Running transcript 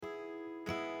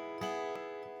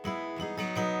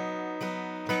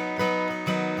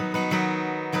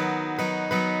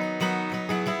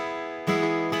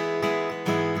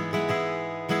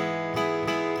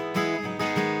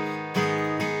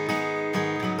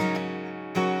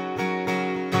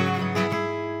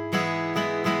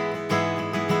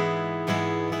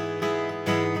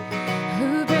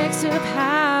the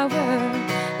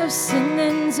power of sin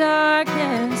and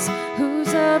darkness,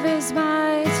 whose love is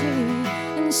mighty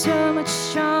and so much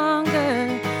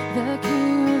stronger. The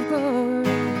King of glory,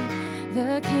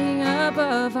 the King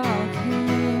above all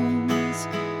kings,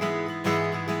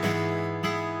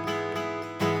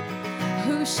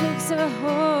 who shakes the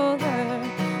whole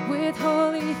earth with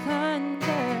holy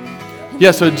thunder.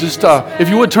 Yeah, so just, if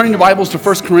you would, turn your Bibles to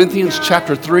 1 Corinthians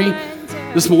chapter 3.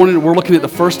 This morning, we're looking at the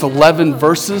first 11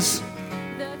 verses,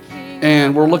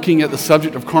 and we're looking at the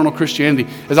subject of carnal Christianity.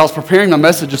 As I was preparing my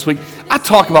message this week, I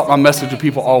talk about my message to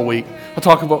people all week. I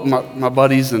talk about my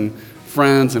buddies and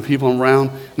friends and people I'm around,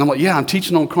 and I'm like, yeah, I'm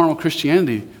teaching on carnal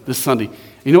Christianity this Sunday.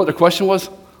 And you know what the question was?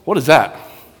 What is that?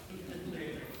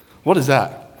 What is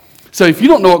that? So if you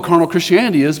don't know what carnal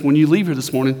Christianity is, when you leave here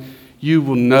this morning, you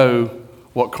will know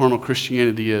what carnal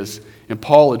Christianity is. And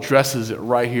Paul addresses it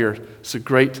right here. It's a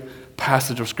great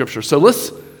passage of Scripture. So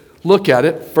let's look at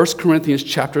it, 1 Corinthians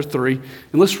chapter 3,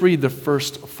 and let's read the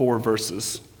first 4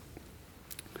 verses.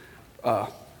 1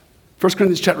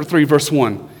 Corinthians chapter 3, verse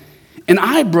 1. And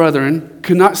I, brethren,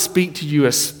 could not speak to you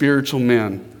as spiritual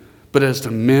men, but as to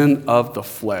men of the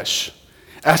flesh,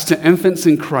 as to infants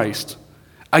in Christ.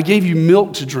 I gave you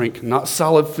milk to drink, not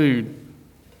solid food,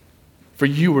 for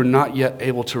you were not yet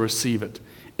able to receive it.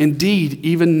 Indeed,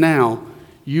 even now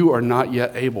you are not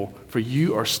yet able, for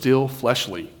you are still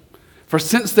fleshly. For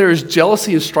since there is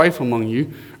jealousy and strife among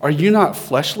you, are you not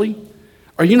fleshly?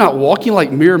 Are you not walking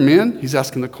like mere men? He's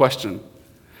asking the question.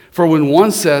 For when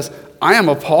one says, I am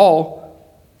of Paul,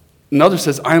 another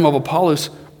says, I am of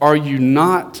Apollos, are you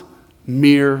not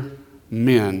mere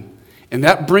men? And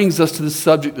that brings us to the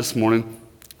subject this morning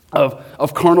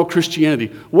of carnal Christianity.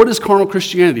 What is carnal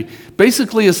Christianity?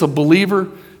 Basically, it's a believer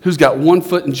who's got one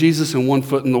foot in Jesus and one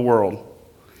foot in the world.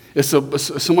 It's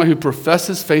someone who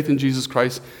professes faith in Jesus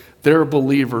Christ. They're a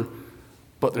believer,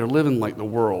 but they're living like the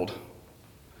world.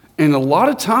 And a lot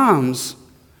of times,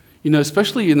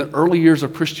 especially in the early years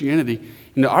of Christianity,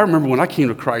 I remember when I came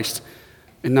to Christ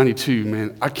in 92,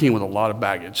 man, I came with a lot of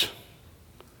baggage.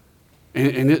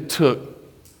 And it took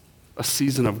a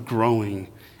season of growing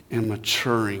and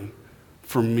maturing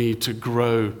for me to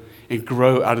grow and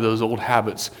grow out of those old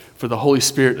habits, for the Holy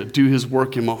Spirit to do His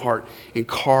work in my heart and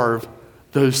carve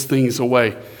those things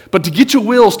away. But to get your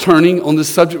wheels turning on this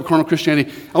subject of carnal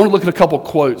Christianity, I want to look at a couple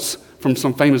quotes from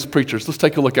some famous preachers. Let's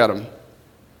take a look at them.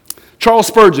 Charles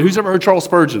Spurgeon. Who's ever heard Charles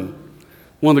Spurgeon?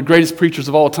 One of the greatest preachers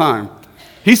of all time.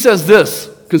 He says this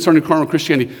concerning carnal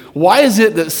Christianity. Why is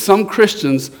it that some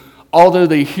Christians, although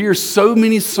they hear so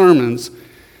many sermons,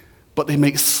 but they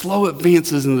make slow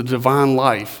advances in the divine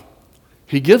life?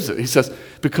 He gives it. He says,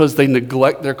 because they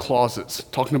neglect their closets,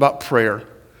 talking about prayer,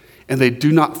 and they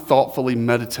do not thoughtfully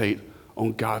meditate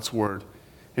on God's word.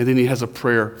 And then he has a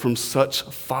prayer, from such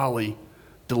folly,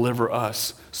 deliver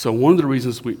us. So one of the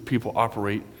reasons people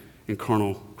operate in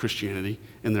carnal Christianity,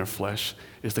 in their flesh,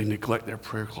 is they neglect their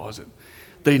prayer closet.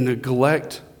 They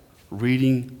neglect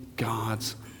reading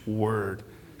God's word.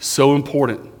 So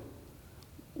important.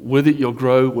 With it, you'll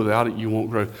grow. Without it, you won't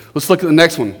grow. Let's look at the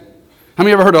next one. How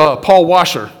many ever heard of Paul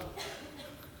Washer?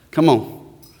 Come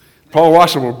on. Paul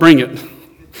Washer will bring it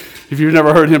if you've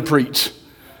never heard him preach.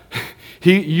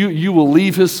 You will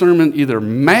leave his sermon either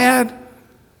mad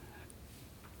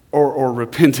or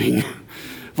repenting.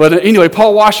 But anyway,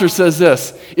 Paul Washer says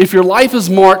this: if your life is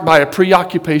marked by a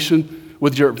preoccupation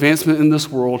with your advancement in this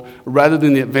world rather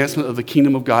than the advancement of the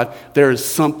kingdom of God, there is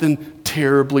something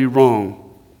terribly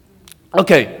wrong.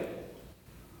 Okay,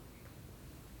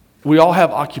 we all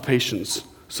have occupations.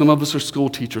 Some of us are school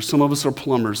teachers. Some of us are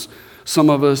plumbers. Some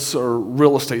of us are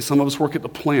real estate. Some of us work at the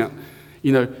plant.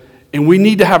 And we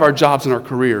need to have our jobs and our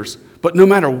careers. But no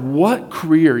matter what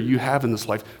career you have in this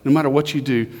life, no matter what you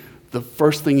do, the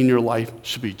first thing in your life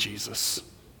should be Jesus.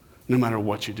 No matter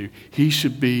what you do. He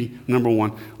should be number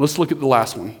one. Let's look at the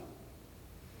last one.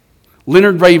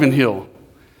 Leonard Ravenhill.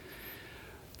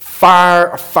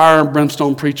 Fire and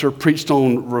brimstone preacher, preached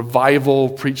on revival,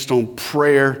 preached on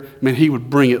prayer. Man, he would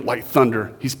bring it like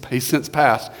thunder. He's since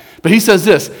passed. But he says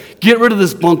this: get rid of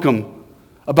this bunkum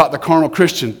about the carnal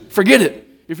Christian. Forget it.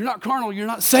 If you're not carnal, you're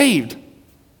not saved.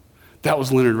 That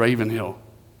was Leonard Ravenhill.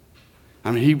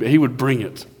 I mean, he would bring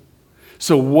it.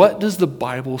 So what does the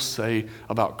Bible say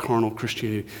about carnal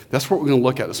Christianity? That's what we're going to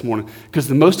look at this morning. Because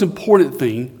the most important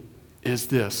thing is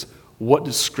this: what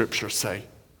does Scripture say?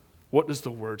 What does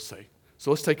the Word say?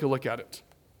 So let's take a look at it.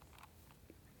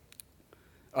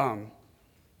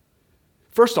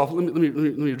 First off, let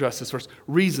me address this first.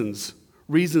 Reasons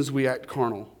we act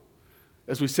carnal.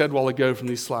 As we said a while ago from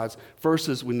these slides, first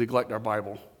is we neglect our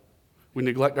Bible. We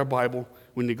neglect our Bible.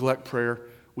 We neglect prayer.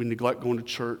 We neglect going to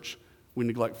church. we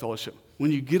neglect fellowship.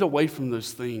 When you get away from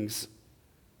those things,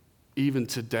 even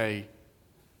today,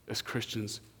 as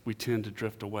Christians, we tend to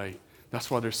drift away. That's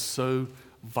why they're so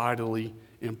vitally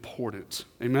important.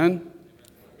 Amen?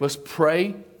 Let's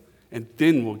pray, and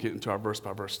then we'll get into our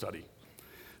verse-by-verse study.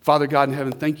 Father God in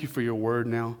heaven, thank you for your word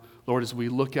now. Lord, as we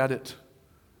look at it,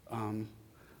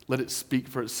 let it speak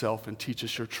for itself and teach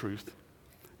us your truth.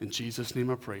 In Jesus' name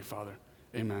I pray, Father.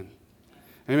 Amen.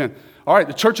 Amen. All right,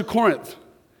 the Church of Corinth,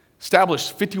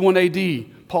 established 51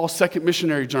 AD, Paul's second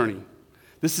missionary journey.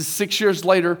 This is 6 years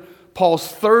later, Paul's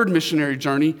third missionary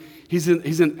journey. He's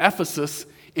in Ephesus,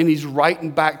 and he's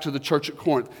writing back to the church at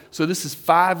Corinth. So this is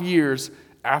 5 years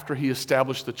after he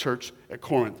established the church at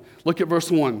Corinth. Look at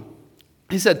verse 1.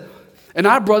 He said, "And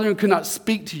I, brethren, could not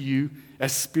speak to you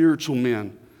as spiritual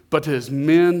men, but as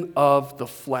men of the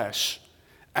flesh,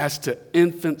 as to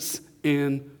infants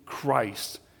in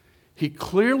Christ." He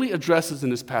clearly addresses in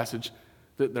this passage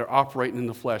that they're operating in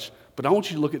the flesh. But I want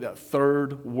you to look at that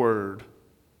third word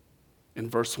in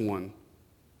verse 1.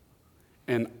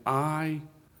 "And I,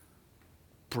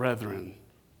 brethren."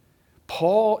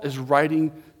 Paul is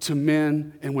writing to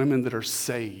men and women that are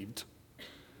saved,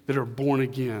 that are born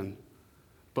again,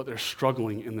 but they're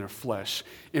struggling in their flesh.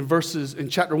 In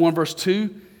chapter 1, verse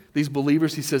 2, these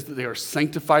believers, he says that they are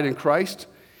sanctified in Christ.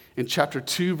 In chapter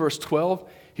 2, verse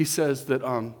 12, he says that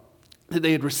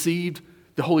they had received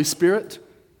the Holy Spirit.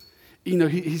 You know,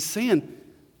 he's saying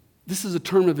this is a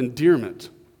term of endearment.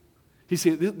 He's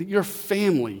saying, you're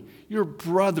family, you're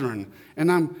brethren,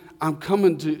 and I'm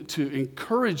coming to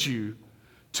encourage you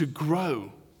to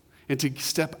grow and to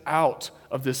step out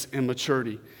of this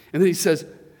immaturity. And then he says,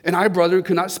 "And I, brethren,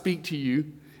 could not speak to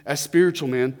you as spiritual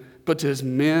men, but as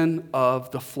men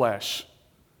of the flesh."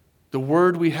 The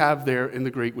word we have there in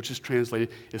the Greek, which is translated,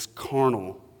 is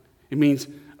carnal. It means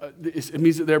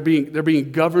that they're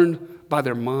being governed by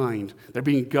their mind. They're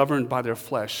being governed by their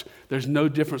flesh. There's no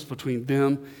difference between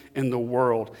them and the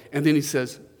world. And then he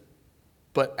says,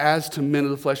 "But as to men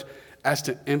of the flesh, as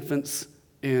to infants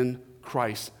in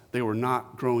Christ," they were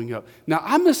not growing up. Now,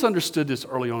 I misunderstood this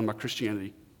early on in my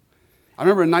Christianity. I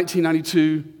remember in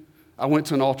 1992, I went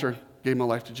to an altar, gave my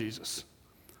life to Jesus.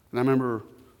 And I remember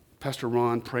Pastor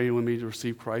Ron praying with me to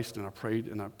receive Christ, and I prayed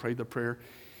the prayer.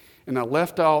 And I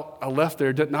left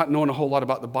there not knowing a whole lot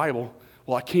about the Bible.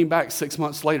 Well, I came back 6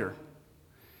 months later.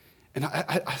 And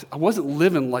I wasn't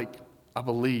living like I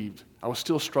believed. I was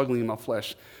still struggling in my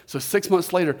flesh. So 6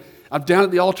 months later, I'm down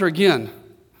at the altar again,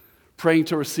 praying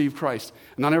to receive Christ.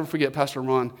 And I'll never forget Pastor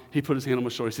Ron, he put his hand on my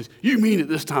shoulder. He says, "You mean it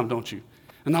this time, don't you?"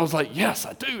 And I was like, "Yes,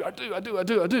 I do.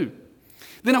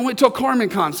 Then I went to a Carmen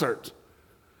concert.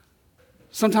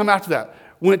 Sometime after that,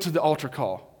 went to the altar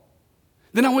call.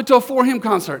 Then I went to a For Him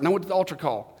concert, and I went to the altar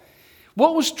call.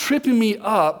 What was tripping me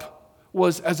up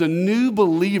was, as a new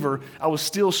believer, I was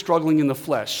still struggling in the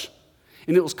flesh.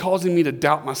 And it was causing me to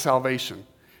doubt my salvation.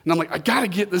 And I'm like, I got to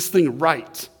get this thing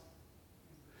right.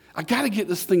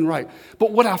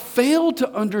 But what I failed to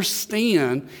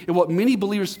understand, and what many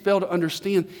believers fail to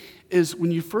understand, is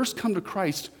when you first come to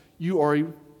Christ, you are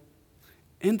an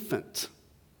infant.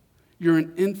 You're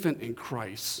an infant in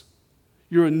Christ.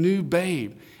 You're a new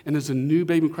babe. And as a new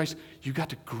babe in Christ, you got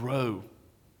to grow.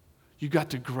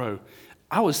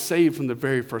 I was saved from the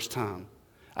very first time.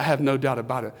 I have no doubt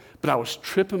about it. But I was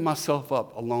tripping myself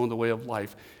up along the way of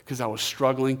life because I was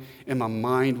struggling and my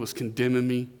mind was condemning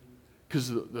me because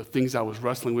of the things I was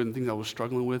wrestling with and things I was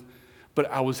struggling with. But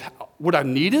what I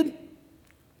needed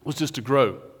was just to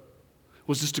grow.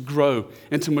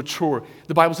 And to mature.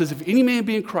 The Bible says, if any man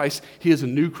be in Christ, he is a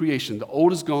new creation. The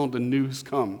old is gone, the new has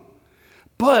come.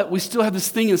 But we still have this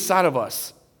thing inside of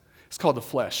us. It's called the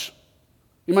flesh.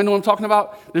 You might know what I'm talking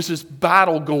about? There's this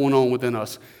battle going on within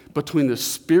us between the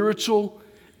spiritual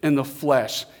and the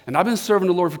flesh. And I've been serving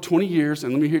the Lord for 20 years,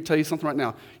 and let me tell you something right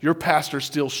now. Your pastor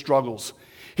still struggles.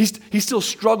 He still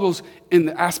struggles in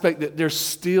the aspect that there's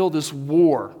still this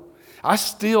war. I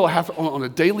still have to, on a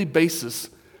daily basis,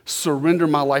 surrender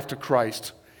my life to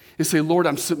Christ and say, Lord,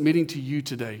 I'm submitting to you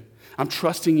today. I'm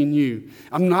trusting in you.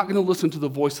 I'm not going to listen to the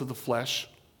voice of the flesh,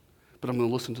 but I'm going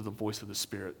to listen to the voice of the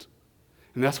Spirit.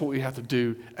 And that's what we have to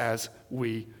do as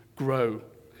we grow.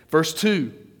 Verse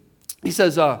 2, he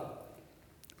says,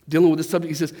 dealing with this subject,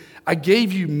 he says, I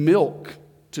gave you milk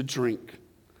to drink,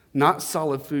 not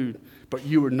solid food, but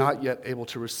you were not yet able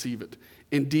to receive it.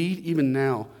 Indeed, even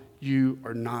now, you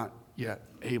are not yet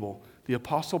able. The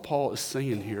Apostle Paul is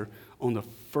saying here, on the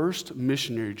first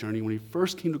missionary journey, when he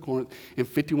first came to Corinth in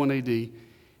 51 AD,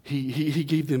 he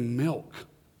gave them milk.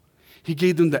 He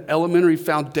gave them the elementary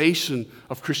foundation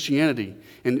of Christianity.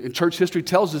 And church history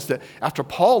tells us that after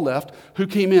Paul left, who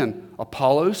came in?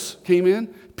 Apollos came in,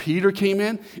 Peter came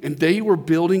in, and they were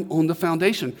building on the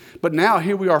foundation. But now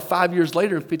here we are 5 years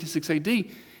later in 56 AD,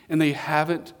 and they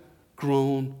haven't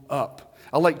grown up.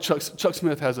 I like Chuck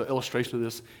Smith has an illustration of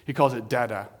this. He calls it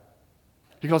dada.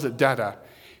 He calls it dada.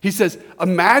 He says,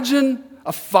 imagine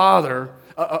a father,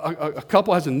 a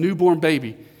couple has a newborn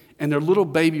baby, and their little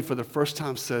baby for the first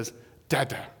time says,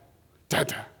 dada,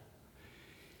 dada.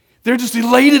 They're just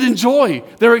elated in joy.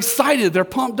 They're excited. They're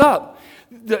pumped up.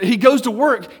 He goes to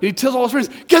work, and he tells all his friends,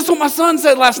 guess what my son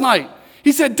said last night?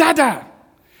 He said, dada.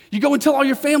 You go and tell all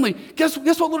your family, guess what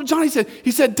little Johnny said?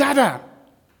 He said, dada.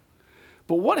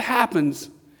 But what happens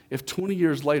if 20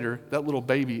 years later, that little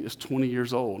baby is 20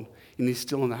 years old, and he's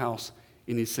still in the house,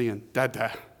 and he's saying,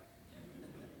 dada,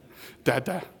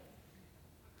 dada.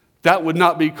 That would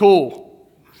not be cool.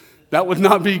 That would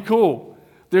not be cool.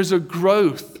 There's a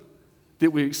growth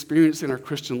that we experience in our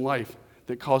Christian life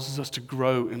that causes us to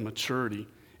grow in maturity,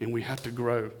 and we have to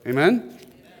grow. Amen?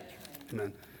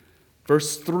 Amen.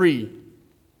 Verse 3.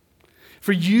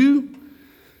 For you,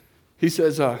 he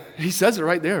says it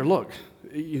right there. Look,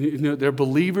 you know, they're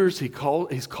believers. He's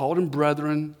called them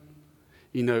brethren.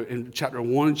 You know, in chapter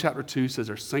 1 and chapter 2 says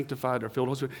they're sanctified, they're filled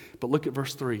with the Holy Spirit. But look at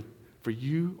verse 3. For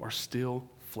you are still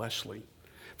fleshly.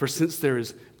 For since there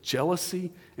is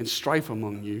jealousy and strife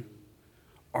among you,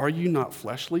 are you not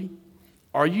fleshly?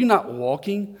 Are you not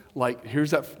walking like,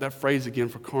 here's that phrase again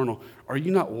for carnal, are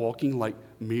you not walking like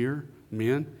mere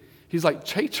men? He's like,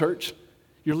 hey, church,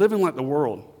 you're living like the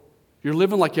world. You're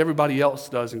living like everybody else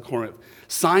does in Corinth.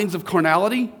 Signs of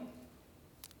carnality,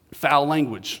 foul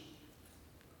language,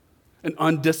 an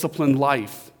undisciplined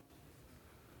life.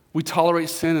 We tolerate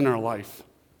sin in our life.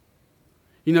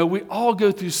 You know, we all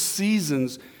go through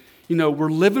seasons. You know, we're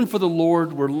living for the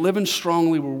Lord, we're living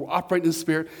strongly, we're operating in the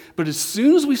Spirit, but as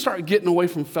soon as we start getting away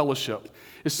from fellowship,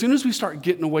 as soon as we start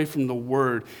getting away from the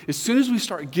Word, as soon as we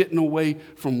start getting away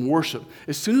from worship,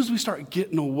 as soon as we start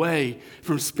getting away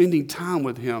from spending time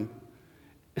with Him,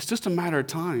 it's just a matter of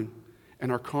time, and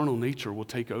our carnal nature will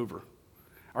take over.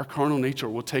 Our carnal nature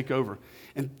will take over.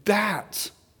 And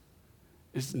that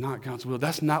is not God's will.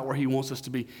 That's not where He wants us to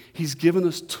be. He's given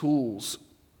us tools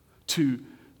to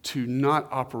not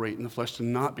operate in the flesh, to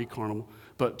not be carnal,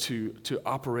 but to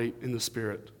operate in the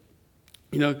Spirit.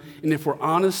 You know, and if we're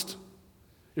honest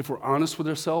with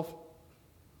ourselves,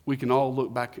 we can all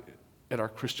look back at our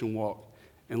Christian walk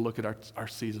and look at our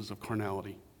seasons of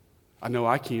carnality. I know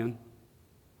I can.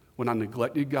 When I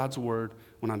neglected God's word,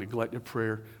 when I neglected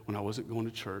prayer, when I wasn't going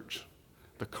to church,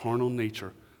 the carnal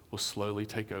nature will slowly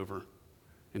take over.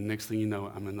 And next thing you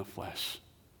know, I'm in the flesh.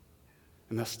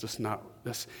 And that's just not,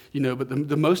 but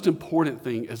the most important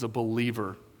thing as a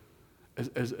believer,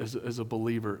 as a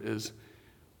believer is,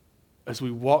 as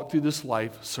we walk through this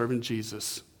life serving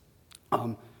Jesus,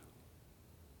 and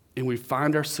we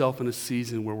find ourselves in a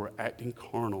season where we're acting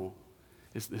carnal,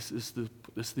 this is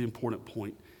the important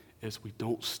point, is we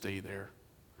don't stay there.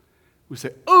 We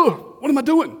say, oh, what am I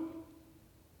doing?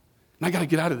 And I got to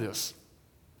get out of this.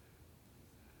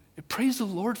 And praise the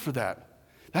Lord for that.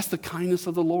 That's the kindness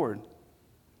of the Lord.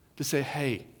 To say,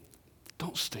 hey,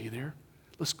 don't stay there.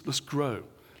 Let's grow.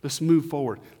 Let's move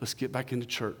forward. Let's get back into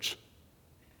church.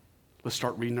 Let's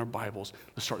start reading our Bibles.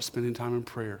 Let's start spending time in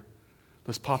prayer.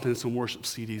 Let's pop in some worship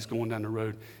CDs going down the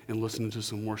road and listening to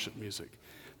some worship music.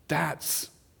 That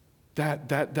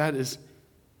is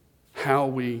how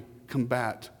we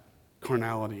combat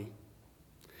carnality.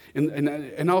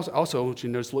 And also I want you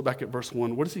to notice, look back at verse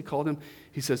 1. What does he call them?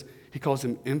 He says, he calls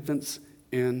them infants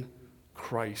in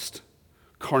Christ.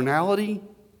 Carnality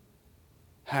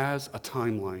has a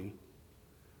timeline.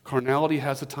 Carnality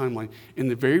has a timeline. In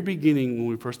the very beginning, when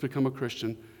we first become a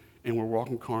Christian and we're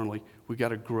walking carnally, we got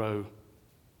to grow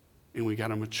and we got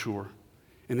to mature.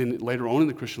 And then later on in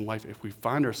the Christian life, if we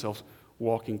find ourselves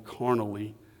walking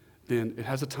carnally, then it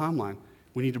has a timeline.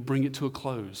 We need to bring it to a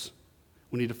close.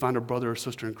 We need to find a brother or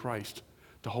sister in Christ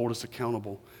to hold us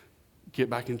accountable. Get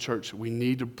back in church. We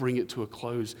need to bring it to a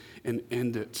close and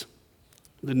end it.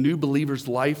 The new believer's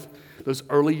life, those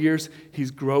early years, he's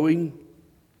growing,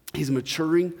 he's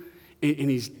maturing,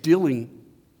 and he's dealing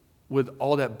with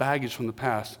all that baggage from the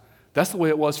past. That's the way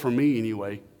it was for me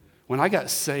anyway. When I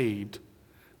got saved,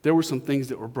 there were some things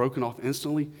that were broken off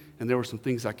instantly, and there were some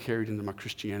things I carried into my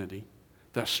Christianity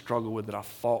that I struggled with, that I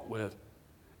fought with.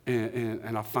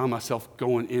 And I found myself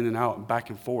going in and out and back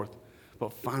and forth.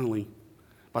 But finally,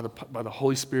 by the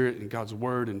Holy Spirit and God's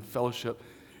Word and fellowship,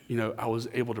 you know, I was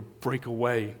able to break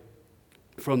away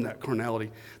from that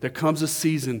carnality. There comes a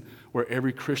season where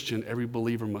every Christian, every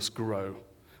believer must grow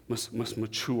must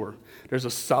mature. There's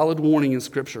a solid warning in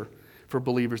Scripture for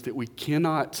believers that we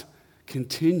cannot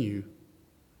continue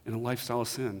in a lifestyle of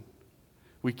sin.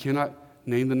 We cannot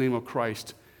name the name of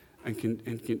Christ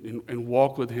and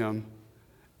walk with him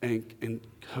and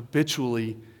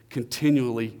habitually,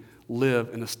 continually live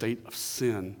in a state of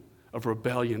sin, of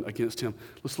rebellion against him.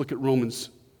 Let's look at Romans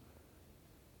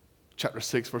chapter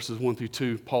 6, verses 1 through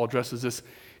 2. Paul addresses this.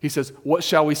 He says, "What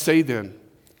shall we say then?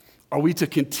 Are we to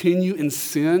continue in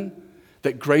sin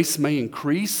that grace may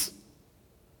increase?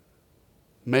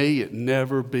 May it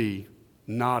never be.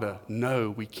 Nada.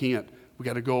 No, we can't. We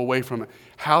got to go away from it.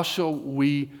 How shall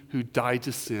we who died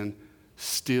to sin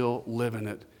still live in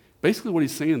it?" Basically what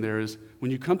he's saying there is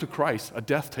when you come to Christ, a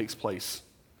death takes place.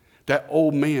 That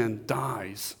old man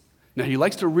dies. Now he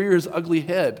likes to rear his ugly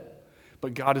head,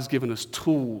 but God has given us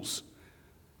tools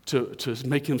to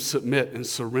make him submit and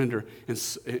surrender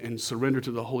and surrender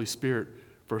to the Holy Spirit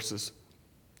versus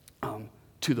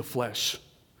to the flesh.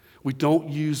 We don't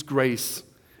use grace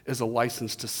as a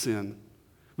license to sin.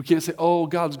 We can't say, "Oh,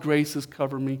 God's grace has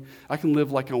covered me. I can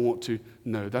live like I want to."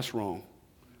 No, that's wrong.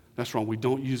 That's wrong. We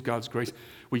don't use God's grace.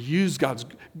 We use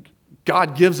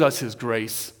God gives us his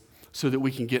grace so that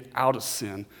we can get out of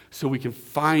sin, so we can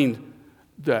find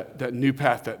that new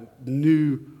path, that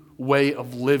new way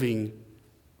of living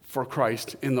for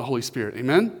Christ in the Holy Spirit.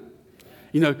 Amen?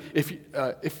 You know, if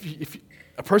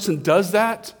a person does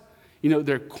that, you know,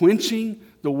 they're quenching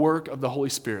the work of the Holy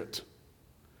Spirit.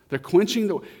 They're quenching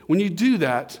when you do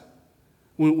that,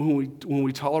 when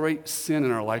we tolerate sin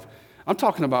in our life, I'm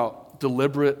talking about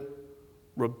deliberate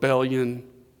rebellion.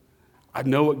 I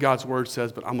know what God's word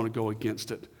says, but I'm going to go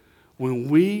against it. When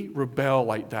we rebel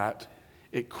like that,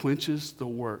 it quenches the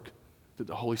work that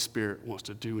the Holy Spirit wants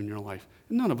to do in your life.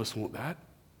 And none of us want that.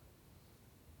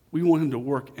 We want him to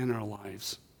work in our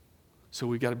lives. So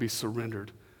we got to be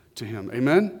surrendered to him.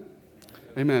 Amen?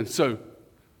 Amen. So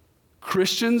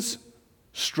Christians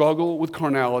struggle with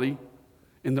carnality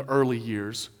in the early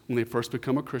years when they first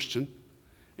become a Christian,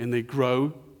 and they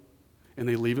grow and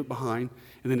they leave it behind.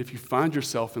 And then if you find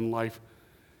yourself in life,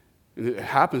 and it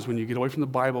happens when you get away from the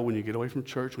Bible, when you get away from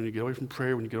church, when you get away from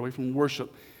prayer, when you get away from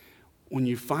worship, when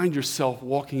you find yourself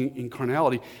walking in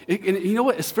carnality, and you know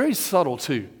what? It's very subtle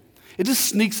too. It just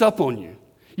sneaks up on you.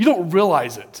 You don't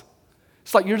realize it.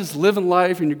 It's like you're just living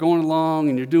life and you're going along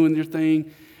and you're doing your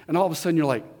thing, and all of a sudden you're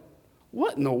like,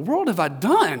 what in the world have I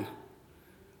done?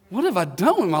 What have I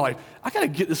done with my life? I got to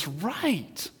get this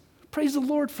right. Praise the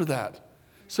Lord for that.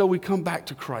 So we come back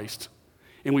to Christ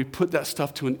and we put that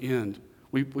stuff to an end.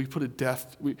 We put a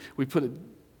death. We put a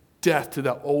death to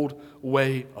that old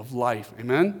way of life.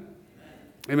 Amen?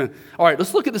 Amen. All right,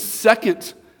 let's look at the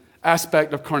second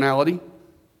aspect of carnality.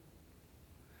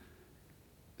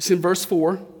 It's in verse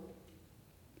 4.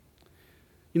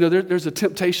 You know, there's a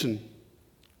temptation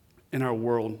in our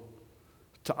world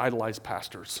to idolize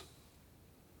pastors.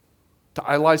 To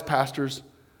idolize pastors,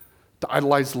 to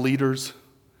idolize leaders,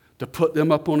 to put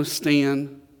them up on a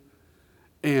stand,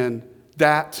 and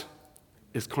that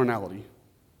is carnality.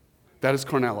 That is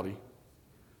carnality.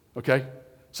 Okay?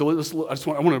 So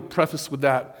I want to preface with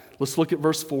that. Let's look at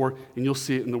verse 4, and you'll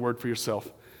see it in the word for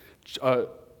yourself.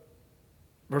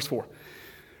 Verse 4.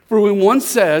 For when one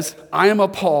says, "I am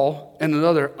of Paul," and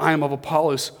another, "I am of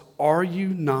Apollos," are you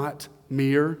not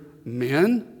mere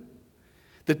men?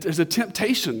 That there's a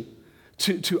temptation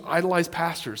to idolize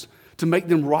pastors, to make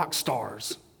them rock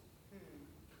stars.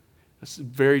 That's a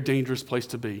very dangerous place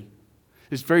to be.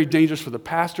 It's very dangerous for the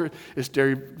pastor. It's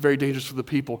very, very dangerous for the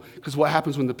people. Because what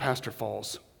happens when the pastor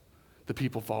falls? The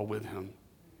people fall with him.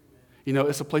 You know,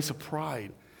 it's a place of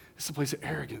pride. It's a place of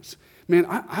arrogance. Man,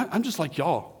 I'm just like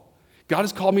y'all. God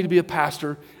has called me to be a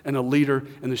pastor and a leader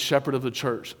and the shepherd of the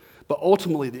church. But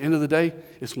ultimately, at the end of the day,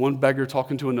 it's one beggar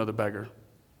talking to another beggar.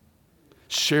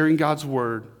 Sharing God's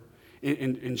word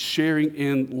and sharing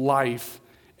in life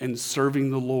and serving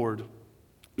the Lord.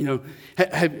 You know,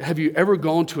 have you ever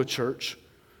gone to a church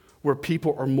where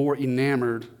people are more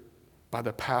enamored by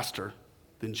the pastor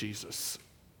than Jesus?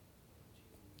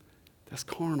 That's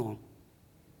carnal.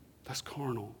 That's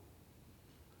carnal.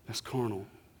 That's carnal.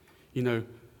 You know,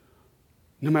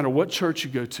 no matter what church you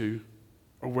go to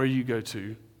or where you go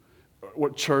to, or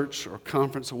what church or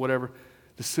conference or whatever,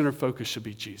 the center focus should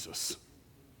be Jesus.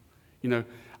 You know,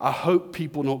 I hope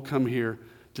people don't come here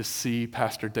to see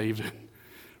Pastor David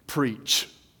preach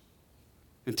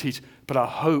and teach, but I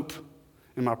hope,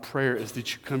 and my prayer is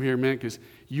that you come here, man, because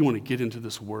you want to get into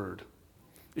this word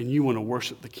and you want to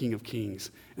worship the King of Kings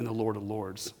and the Lord of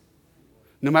Lords.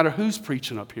 No matter who's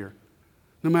preaching up here,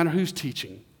 no matter who's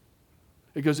teaching.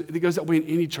 It goes that way in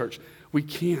any church. We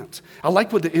can't. I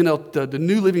like what the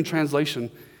New Living Translation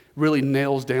really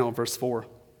nails down verse 4.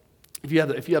 If you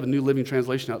have a New Living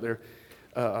Translation out there,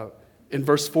 in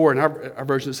verse 4 in our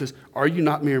version it says, "Are you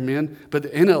not mere men?" But the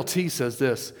NLT says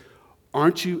this,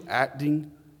 "Aren't you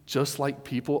acting just like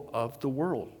people of the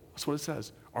world?" That's what it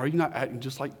says. Are you not acting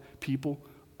just like people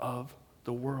of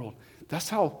the world? That's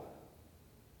how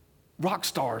rock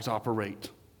stars operate.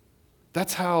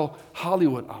 That's how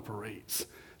Hollywood operates.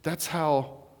 That's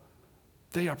how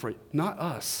they operate. Not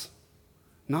us.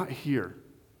 Not here.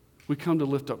 We come to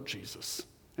lift up Jesus.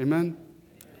 Amen?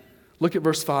 Look at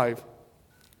verse 5.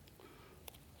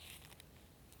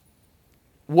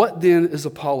 "What then is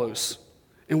Apollos,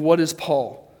 and what is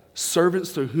Paul?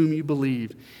 Servants through whom you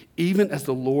believe, even as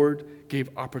the Lord gave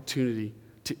opportunity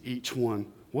to each one."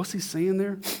 What's he saying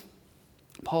there?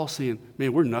 Paul's saying,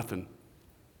 man, we're nothing.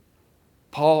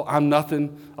 Paul, I'm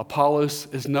nothing. Apollos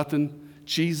is nothing.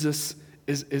 Jesus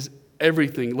is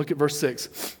everything. Look at verse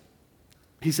 6.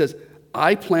 He says,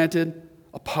 "I planted,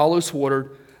 Apollos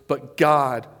watered, but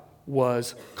God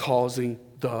was causing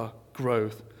the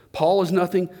growth." Paul is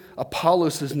nothing.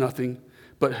 Apollos is nothing.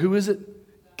 But who is it?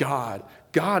 God.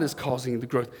 God is causing the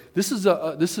growth. This is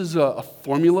a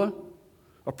formula,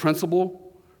 a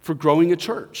principle for growing a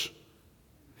church.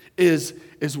 Is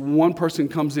one person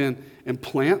comes in and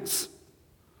plants,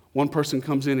 one person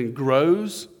comes in and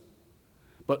grows,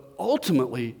 but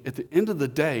ultimately, at the end of the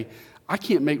day, I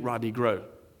can't make Rodney grow.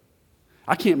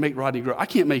 I can't make Rodney grow. I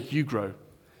can't make you grow.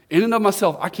 In and of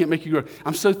myself, I can't make you grow.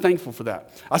 I'm so thankful for that.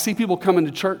 I see people come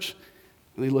into church,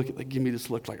 and they give me this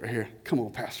look like right here. Come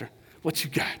on, Pastor, what you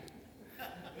got?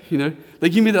 You know, they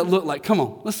give me that look like, come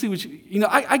on, let's see what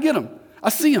I get them. I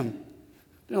see them.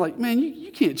 They're like, man,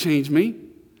 you can't change me.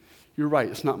 You're right.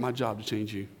 It's not my job to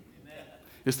change you. Amen.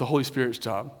 It's the Holy Spirit's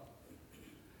job.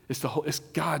 It's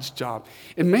God's job.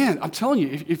 And man, I'm telling you,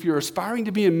 if you're aspiring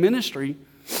to be in ministry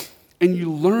and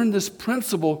you learn this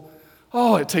principle,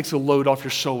 it takes a load off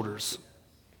your shoulders.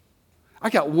 I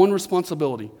got one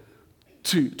responsibility,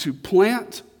 to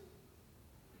plant,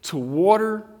 to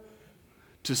water,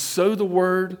 to sow the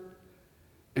word,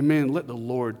 and man, let the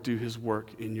Lord do his work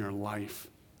in your life.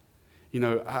 You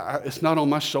know, it's not on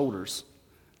my shoulders.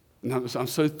 No, I'm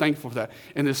so thankful for that.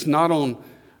 And it's not on,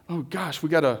 oh gosh, we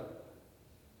got to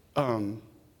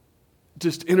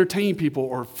just entertain people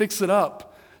or fix it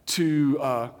up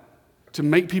to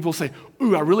make people say,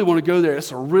 ooh, I really want to go there.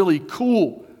 It's a really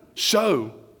cool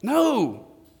show. No.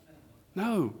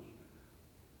 I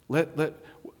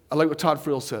like what Todd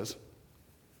Friel says.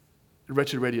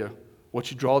 Wretched Radio, what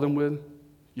you draw them with,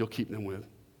 you'll keep them with.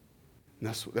 And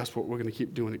that's what we're going to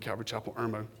keep doing at Calvary Chapel,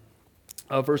 Irmo.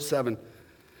 Verse 7.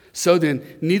 "So then,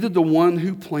 neither the one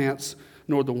who plants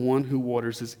nor the one who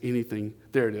waters is anything."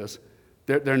 There it is.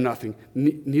 They're nothing.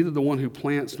 Neither the one who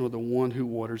plants nor the one who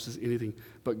waters is anything,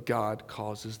 but God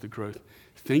causes the growth.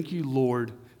 Thank you,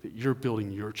 Lord, that you're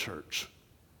building your church.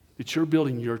 That you're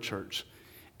building your church.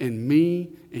 And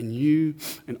me and you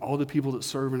and all the people that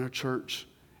serve in our church,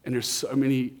 and there's so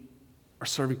many are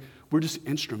serving, we're just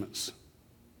instruments.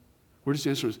 We're just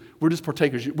instruments. We're just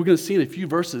partakers. We're going to see in a few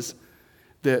verses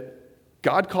that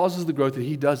God causes the growth and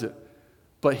he does it,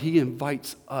 but he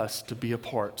invites us to be a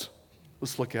part.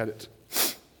 Let's look at it.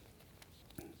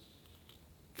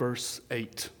 Verse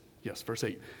 8. Yes, verse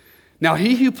 8. "Now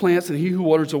he who plants and he who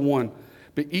waters are one,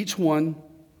 but each one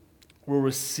will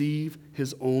receive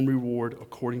his own reward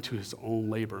according to his own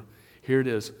labor." Here it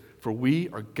is. "For we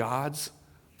are God's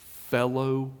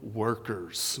fellow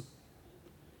workers."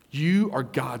 You are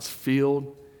God's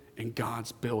field and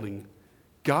God's building.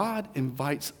 God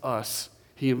invites us,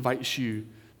 he invites you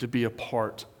to be a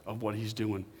part of what he's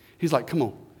doing. He's like, come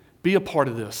on, be a part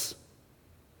of this.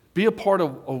 Be a part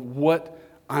of what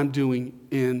I'm doing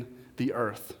in the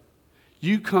earth.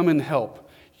 You come and help.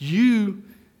 You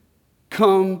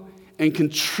come and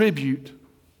contribute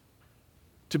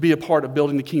to be a part of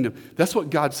building the kingdom. That's what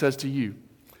God says to you.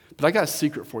 But I got a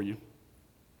secret for you.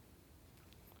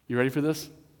 You ready for this?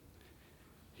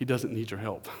 He doesn't need your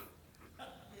help.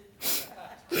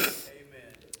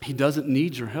 He doesn't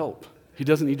need your help. He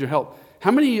doesn't need your help.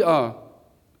 How many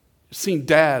seen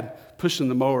Dad pushing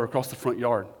the mower across the front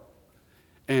yard?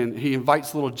 And he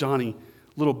invites little Johnny,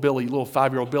 little Billy, little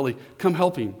 5-year-old Billy, come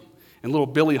help him. And little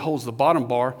Billy holds the bottom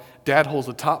bar, Dad holds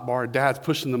the top bar, Dad's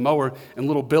pushing the mower, and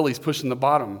little Billy's pushing the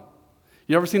bottom.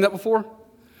 You ever seen that before?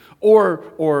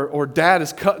 Or Dad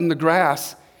is cutting the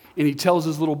grass, and he tells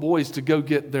his little boys to go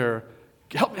get their,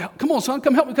 come on, son,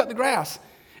 come help me cut the grass.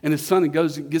 And his son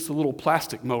goes and gets a little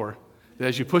plastic mower.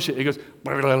 As you push it, it goes,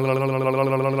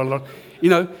 you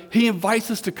know, he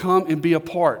invites us to come and be a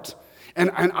part.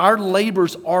 And our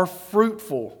labors are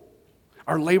fruitful.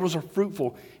 Our labors are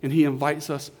fruitful, and he invites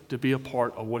us to be a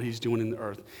part of what he's doing in the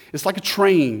earth. It's like a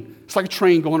train. It's like a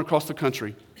train going across the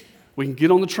country. We can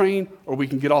get on the train or we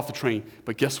can get off the train.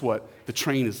 But guess what? The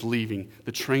train is leaving.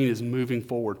 The train is moving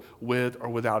forward with or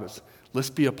without us. Let's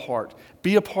be a part.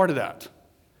 Be a part of that.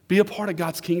 Be a part of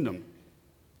God's kingdom.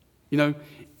 You know,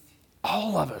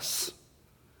 all of us.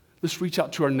 Let's reach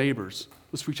out to our neighbors.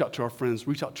 Let's reach out to our friends.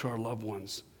 Reach out to our loved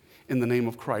ones in the name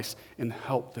of Christ and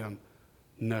help them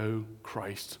know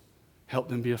Christ. Help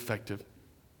them be effective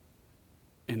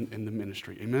in the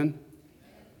ministry. Amen?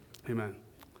 Amen.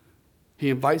 He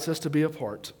invites us to be a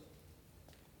part.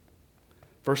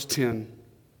 Verse 10.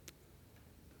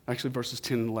 Actually, verses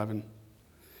 10 and 11.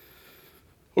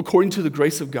 According to the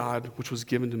grace of God, which was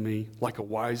given to me, like a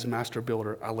wise master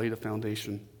builder, I laid a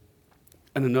foundation,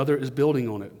 and another is building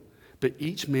on it. But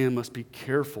each man must be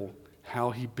careful how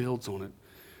he builds on it.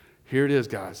 Here it is,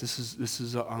 guys. This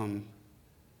is a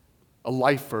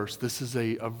life verse. This is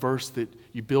a verse that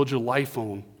you build your life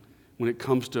on when it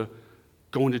comes to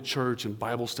going to church and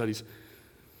Bible studies.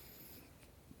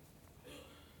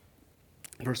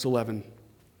 Verse 11.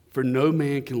 For no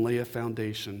man can lay a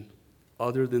foundation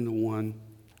other than the one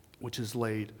which is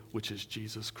laid, which is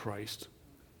Jesus Christ.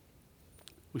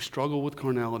 We struggle with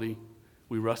carnality.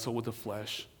 We wrestle with the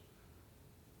flesh.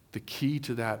 The key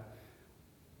to that,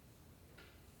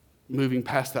 moving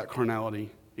past that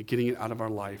carnality and getting it out of our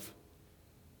life,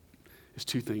 is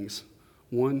two things.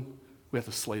 One, we have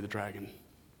to slay the dragon.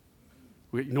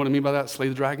 You know what I mean by that? Slay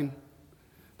the dragon?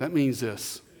 That means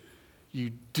this.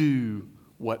 You do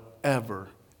whatever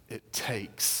it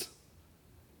takes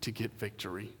to get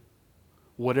victory.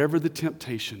 Whatever the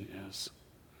temptation is,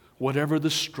 whatever the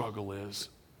struggle is,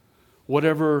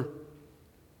 whatever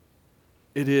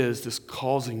it is that's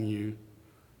causing you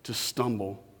to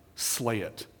stumble, slay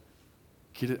it.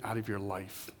 Get it out of your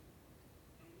life.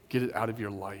 Get it out of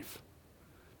your life.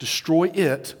 Destroy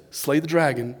it, slay the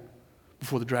dragon,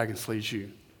 before the dragon slays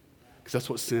you. Because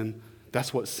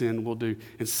that's what sin will do.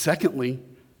 And secondly,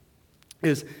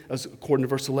 is, as according to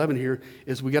verse 11 here,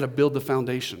 is we got to build the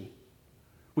foundation.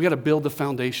 We got to build the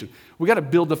foundation. We got to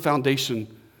build the foundation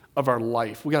of our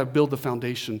life. We got to build the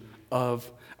foundation of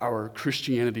our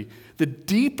Christianity. The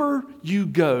deeper you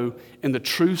go in the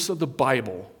truths of the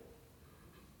Bible,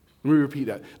 let me repeat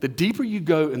that. The deeper you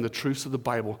go in the truths of the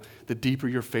Bible, the deeper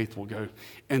your faith will go,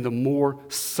 and the more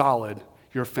solid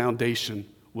your foundation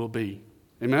will be.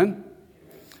 Amen?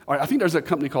 All right, I think there's a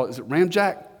company called, is it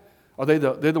Ramjack? Are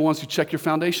they're the ones who check your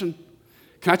foundation?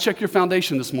 Can I check your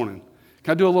foundation this morning?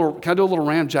 Can I do a little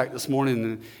Ramjack this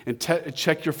morning and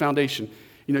check your foundation?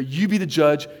 You know, you be the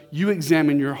judge. You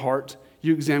examine your heart.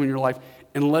 You examine your life,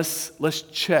 and let's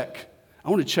check. I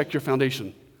want to check your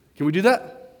foundation. Can we do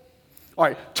that? All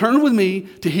right, turn with me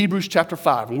to Hebrews chapter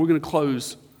 5, and we're going to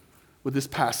close with this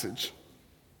passage.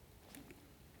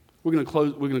 We're going to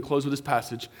close with this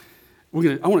passage. I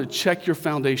want to check your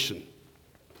foundation.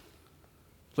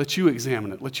 Let you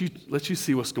examine it. Let you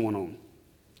see what's going on.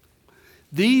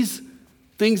 These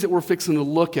things that we're fixing to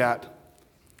look at,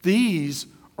 these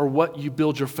are what you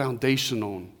build your foundation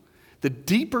on. The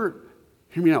deeper,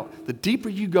 hear me out, the deeper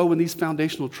you go in these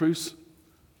foundational truths,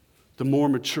 the more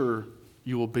mature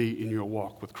you will be in your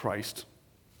walk with Christ.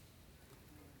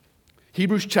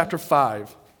 Hebrews chapter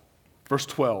 5, verse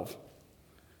 12.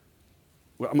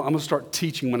 I'm going to start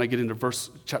teaching when I get into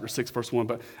chapter 6, verse 1,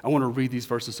 but I want to read these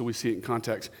verses so we see it in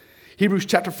context. Hebrews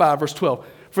chapter 5, verse 12.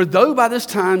 For though by this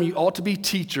time you ought to be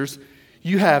teachers,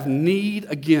 you have need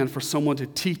again for someone to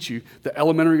teach you the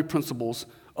elementary principles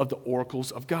of the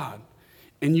oracles of God.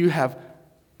 And you have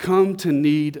come to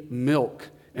need milk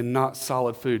and not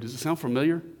solid food. Does it sound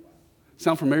familiar?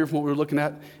 Sound familiar from what we were looking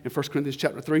at in 1 Corinthians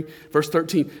chapter 3? Verse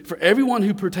 13, for everyone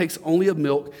who partakes only of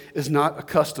milk is not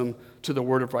accustomed to the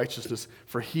word of righteousness,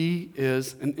 for he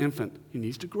is an infant. He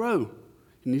needs to grow.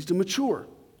 He needs to mature.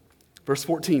 Verse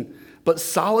 14, but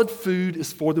solid food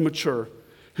is for the mature,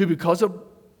 who because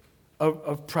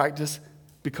of practice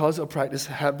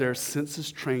have their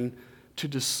senses trained to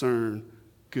discern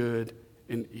good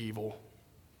and evil.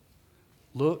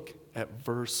 Look at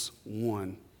verse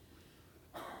 1.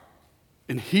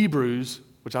 In Hebrews,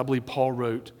 which I believe Paul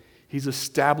wrote, he's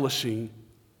establishing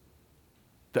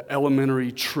the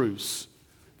elementary truths,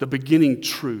 the beginning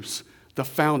truths, the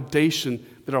foundation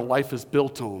that our life is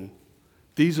built on.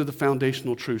 These are the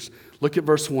foundational truths. Look at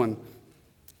verse 1,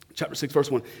 chapter 6,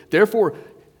 verse 1. Therefore,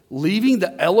 leaving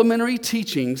the elementary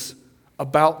teachings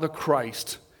about the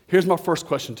Christ. Here's my first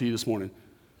question to you this morning.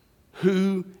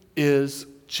 Who is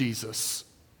Jesus?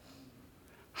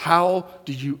 How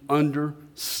do you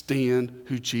understand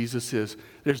who Jesus is?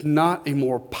 There's not a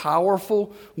more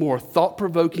powerful, more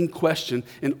thought-provoking question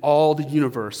in all the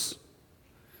universe.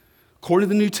 According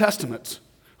to the New Testament,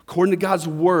 according to God's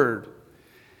Word,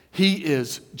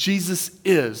 Jesus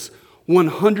is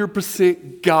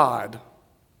 100% God,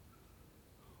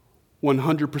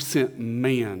 100%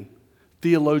 man.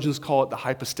 Theologians call it the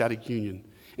hypostatic union.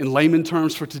 In layman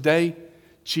terms for today,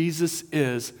 Jesus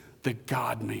is the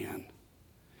God-man.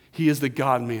 He is the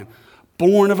God-man,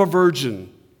 born of a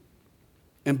virgin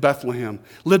in Bethlehem,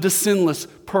 lived a sinless,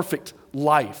 perfect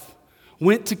life,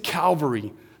 went to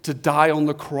Calvary to die on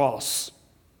the cross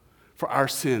for our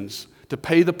sins, to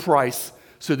pay the price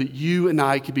so that you and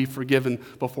I could be forgiven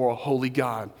before a holy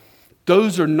God.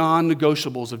 Those are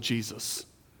non-negotiables of Jesus.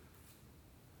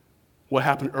 What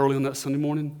happened early on that Sunday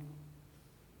morning?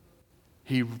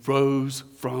 He rose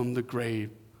from the grave.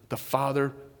 The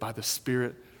Father, by the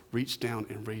Spirit, reached down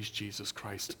and raised Jesus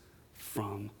Christ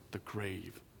from the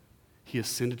grave. He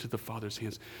ascended to the Father's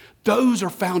hands. Those are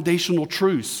foundational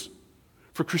truths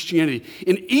for Christianity.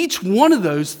 And each one of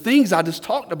those things I just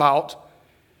talked about,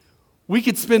 we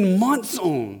could spend months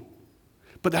on.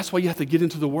 But that's why you have to get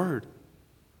into the Word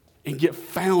and get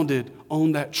founded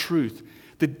on that truth.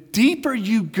 The deeper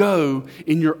you go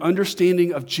in your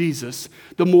understanding of Jesus,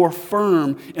 the more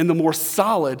firm and the more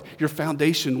solid your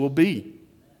foundation will be.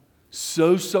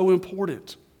 So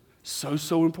important.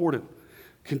 So important.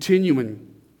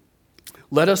 Continuing.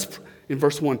 In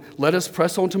verse 1, let us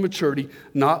press on to maturity,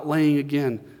 not laying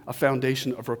again a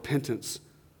foundation of repentance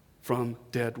from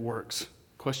dead works.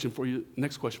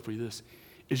 Next question for you this.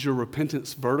 Is your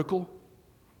repentance vertical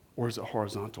or is it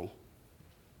horizontal?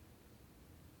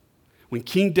 When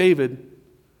King David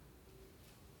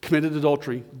committed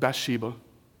adultery, Bathsheba,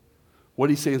 what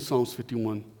did he say in Psalms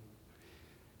 51?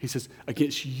 He says,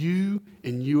 against you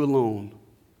and you alone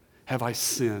have I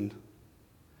sinned.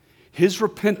 His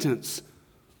repentance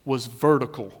was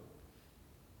vertical.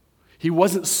 He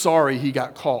wasn't sorry he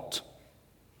got caught.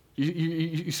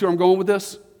 You see where I'm going with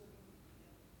this?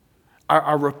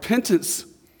 Our repentance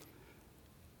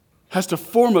has to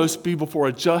foremost be before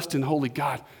a just and holy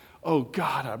God. Oh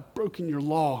God, I've broken your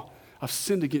law. I've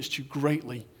sinned against you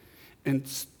greatly. And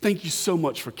thank you so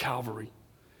much for Calvary.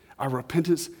 Our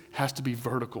repentance has to be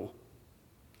vertical.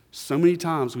 So many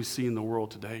times we see in the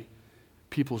world today,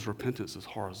 people's repentance is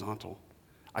horizontal.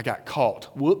 I got caught.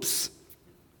 Whoops.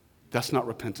 That's not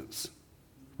repentance.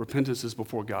 Repentance is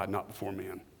before God, not before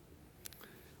man.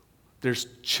 There's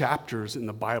chapters in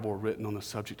the Bible written on the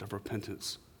subject of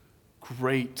repentance.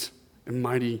 Great and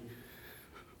mighty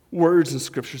words and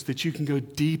scriptures that you can go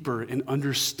deeper in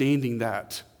understanding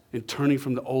that and turning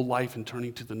from the old life and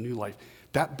turning to the new life.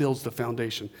 That builds the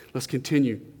foundation. Let's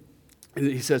continue. And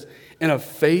he says, and of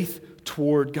faith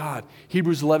toward God.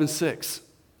 Hebrews 11:6.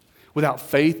 Without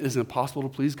faith it is impossible to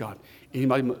please God.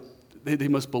 They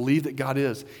must believe that God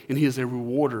is, and he is a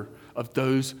rewarder of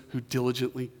those who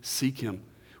diligently seek him.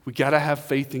 We got to have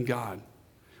faith in God.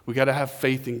 We got to have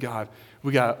faith in God.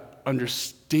 We got to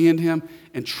understand him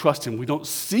and trust him. We don't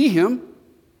see him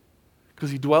because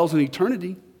he dwells in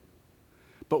eternity,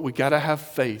 but we got to have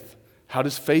faith. How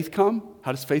does faith come?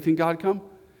 How does faith in God come?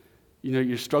 You know,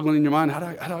 you're struggling in your mind. How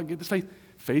do I get this faith?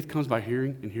 Faith comes by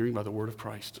hearing, and hearing by the word of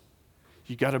Christ.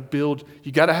 You got to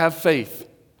have faith.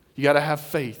 You got to have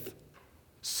faith.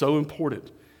 So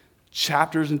important.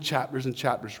 Chapters and chapters and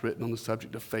chapters written on the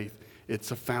subject of faith.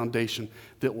 It's a foundation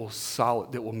that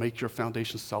will make your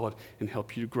foundation solid and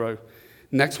help you to grow.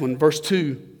 Next one, verse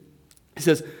 2. It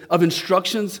says, of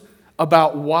instructions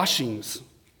about washings.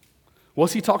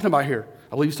 What's he talking about here?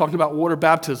 I believe he's talking about water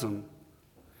baptism.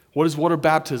 What is water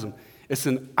baptism? It's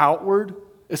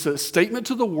a statement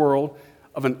to the world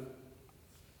of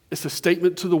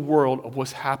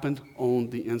what's happened on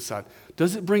the inside.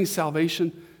 Does it bring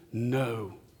salvation?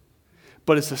 No.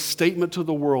 But it's a statement to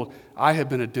the world, I have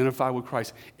been identified with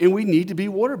Christ. And we need to be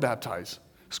water baptized.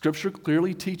 Scripture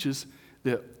clearly teaches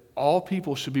that all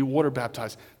people should be water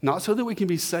baptized, not so that we can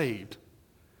be saved.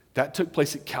 That took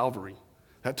place at Calvary.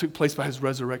 That took place by his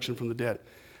resurrection from the dead.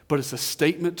 But it's a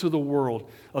statement to the world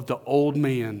of the old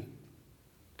man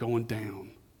going down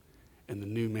and the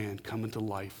new man coming to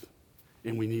life.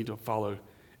 And we need to follow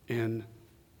in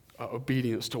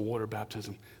obedience to water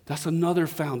baptism. That's another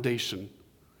foundation.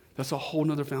 That's a whole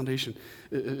other foundation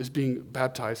is being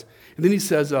baptized. And then he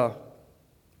says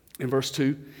in verse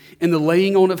 2, in the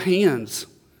laying on of hands.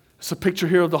 It's a picture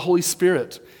here of the Holy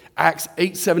Spirit. Acts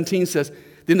 8:17 says,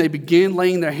 then they began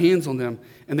laying their hands on them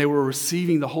and they were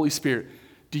receiving the Holy Spirit.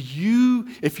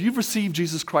 If you've received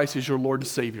Jesus Christ as your Lord and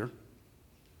Savior,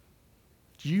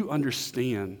 do you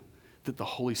understand that the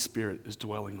Holy Spirit is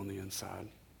dwelling on the inside.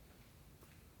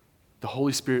 The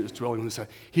Holy Spirit is dwelling on the inside.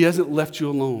 He hasn't left you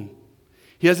alone.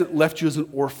 He hasn't left you as an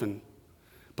orphan,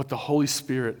 but the Holy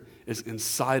Spirit is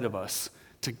inside of us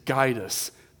to guide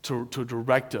us, to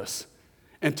direct us,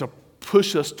 and to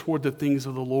push us toward the things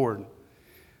of the Lord.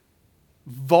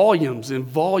 Volumes and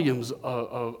volumes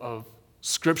of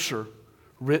Scripture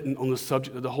written on the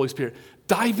subject of the Holy Spirit.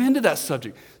 Dive into that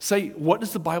subject. Say, what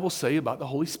does the Bible say about the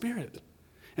Holy Spirit?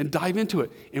 And dive into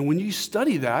it. And when you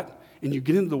study that and you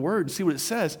get into the Word and see what it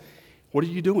says, what are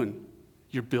you doing?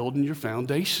 You're building your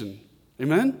foundation.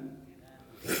 Amen?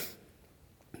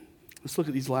 Let's look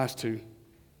at these last two.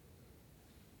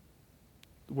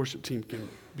 The worship team can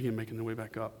begin making their way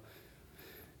back up.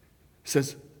 It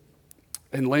says,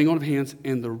 and laying on of hands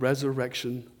and the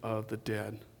resurrection of the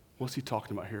dead. What's he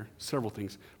talking about here? Several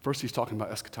things. First, he's talking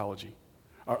about eschatology,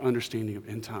 our understanding of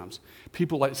end times.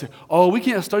 People like to say, oh, we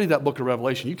can't study that book of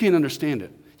Revelation. You can't understand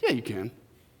it. Yeah, you can.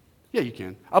 Yeah, you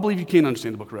can. I believe you can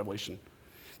understand the book of Revelation.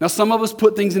 Now, some of us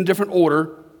put things in different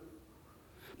order,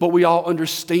 but we all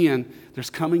understand there's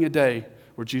coming a day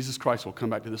where Jesus Christ will come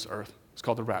back to this earth. It's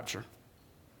called the rapture.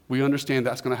 We understand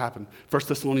that's going to happen. 1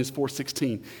 Thessalonians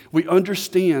 4:16. We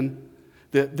understand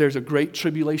that there's a great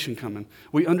tribulation coming.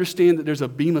 We understand that there's a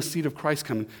bema seat of Christ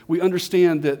coming. We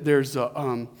understand that there's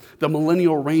the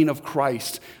millennial reign of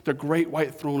Christ, the great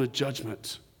white throne of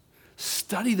judgment.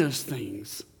 Study those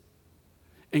things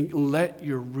and let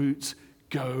your roots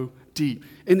go deep.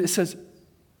 And it says,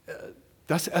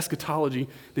 that's eschatology.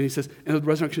 Then he says, and the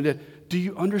resurrection of the dead. Do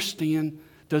you understand?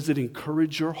 Does it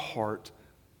encourage your heart?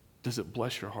 Does it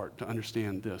bless your heart to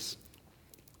understand this?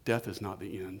 Death is not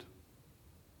the end.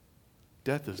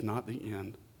 Death is not the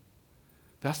end.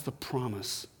 That's the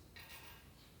promise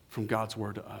from God's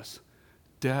word to us.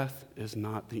 Death is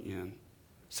not the end.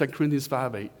 2 Corinthians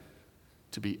 5:8.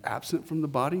 To be absent from the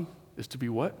body is to be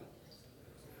what?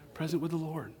 Present with the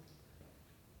Lord.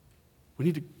 We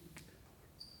need to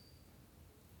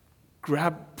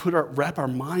wrap our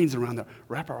minds around that,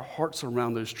 wrap our hearts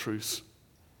around those truths,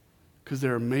 because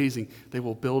they're amazing. They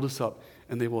will build us up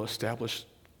and they will establish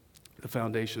the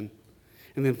foundation.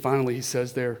 And then finally, he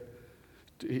says there,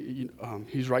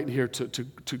 he's writing here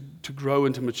to grow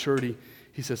into maturity.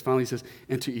 He says,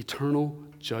 and to eternal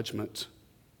judgment.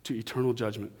 To eternal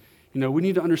judgment. You know, we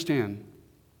need to understand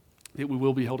that we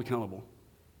will be held accountable.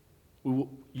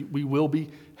 We will be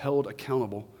held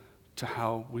accountable to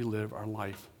how we live our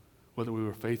life, whether we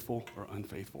were faithful or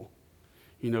unfaithful.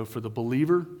 You know, for the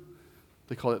believer,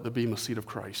 they call it the bema seat of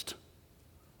Christ,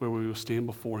 where we will stand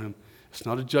before him. It's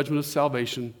not a judgment of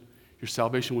salvation. Your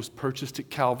salvation was purchased at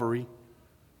Calvary,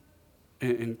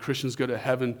 and Christians go to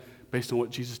heaven based on what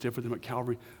Jesus did for them at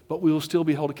Calvary. But we will still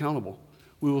be held accountable.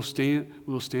 We will stand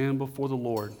before the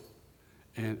Lord,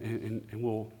 and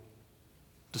we'll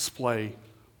display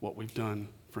what we've done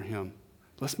for him.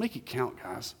 Let's make it count,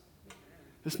 guys.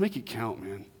 Let's make it count,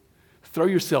 man. Throw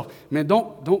yourself, man.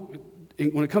 Don't.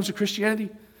 When it comes to Christianity,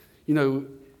 you know,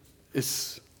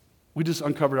 we just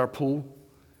uncovered our pool,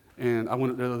 and I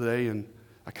went up the other day and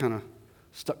I kind of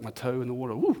stuck my toe in the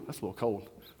water. Woo, that's a little cold.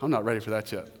 I'm not ready for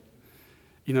that yet.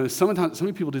 You know, sometimes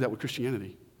some people do that with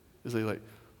Christianity. Is they like,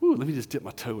 ooh, let me just dip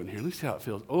my toe in here. Let me see how it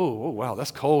feels. Oh, wow,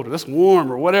 that's cold or that's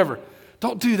warm or whatever.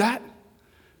 Don't do that.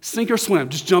 Sink or swim.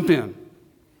 Just jump in.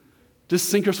 Just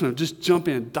sink or swim. Just jump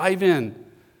in. Dive in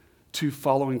to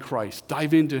following Christ.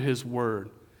 Dive into his word.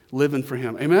 Living for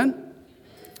him. Amen?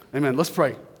 Amen. Let's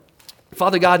pray.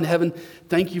 Father God in heaven,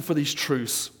 thank you for these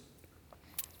truths.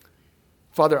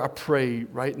 Father, I pray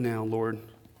right now, Lord,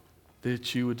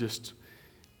 that you would just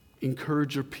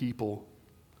encourage your people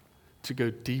to go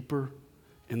deeper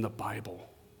in the Bible.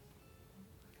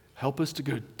 Help us to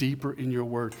go deeper in your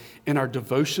word. In our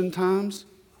devotion times,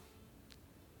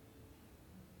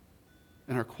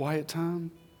 in our quiet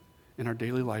time, in our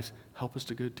daily lives, help us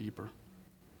to go deeper.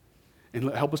 And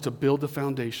help us to build the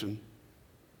foundation.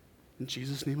 In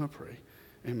Jesus' name I pray.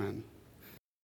 Amen.